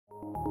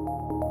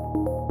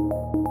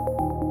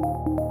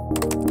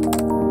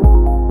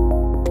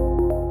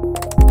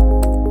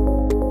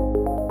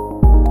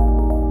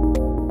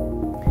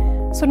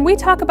we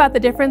talk about the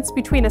difference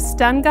between a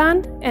stun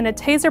gun and a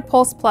TASER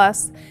Pulse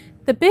Plus,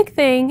 the big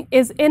thing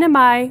is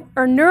NMI,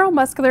 or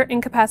neuromuscular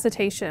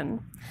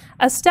incapacitation.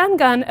 A stun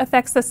gun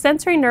affects the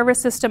sensory nervous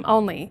system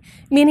only,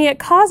 meaning it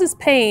causes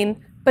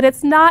pain, but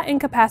it's not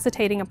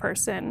incapacitating a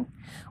person.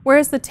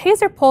 Whereas the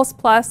TASER Pulse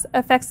Plus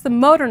affects the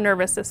motor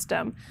nervous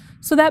system,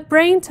 so that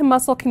brain to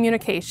muscle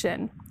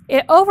communication.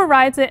 It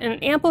overrides it in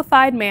an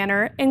amplified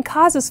manner and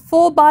causes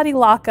full body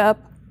lockup,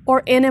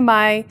 or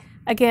NMI,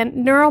 again,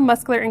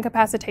 neuromuscular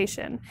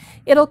incapacitation.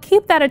 It'll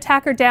keep that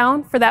attacker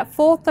down for that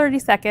full 30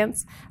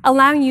 seconds,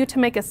 allowing you to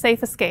make a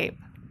safe escape.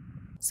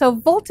 So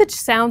voltage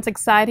sounds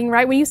exciting,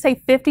 right? When you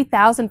say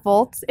 50,000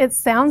 volts, it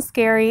sounds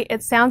scary,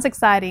 it sounds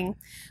exciting.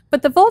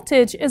 But the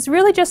voltage is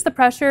really just the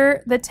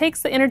pressure that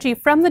takes the energy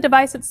from the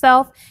device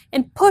itself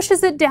and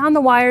pushes it down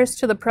the wires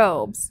to the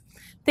probes.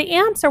 The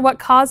amps are what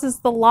causes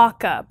the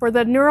lockup, or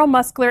the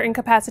neuromuscular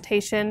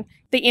incapacitation.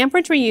 The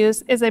amperage we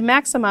use is a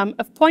maximum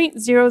of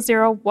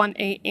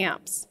 0.0018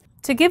 amps.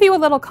 To give you a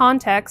little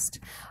context,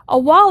 a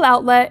wall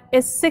outlet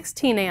is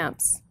 16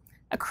 amps.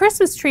 A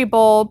Christmas tree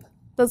bulb,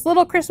 those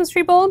little Christmas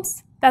tree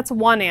bulbs, that's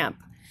 1 amp.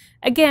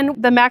 Again,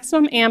 the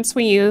maximum amps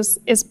we use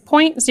is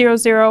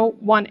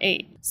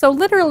 0.0018. So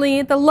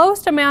literally, the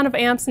lowest amount of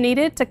amps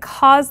needed to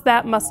cause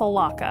that muscle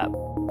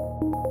lockup.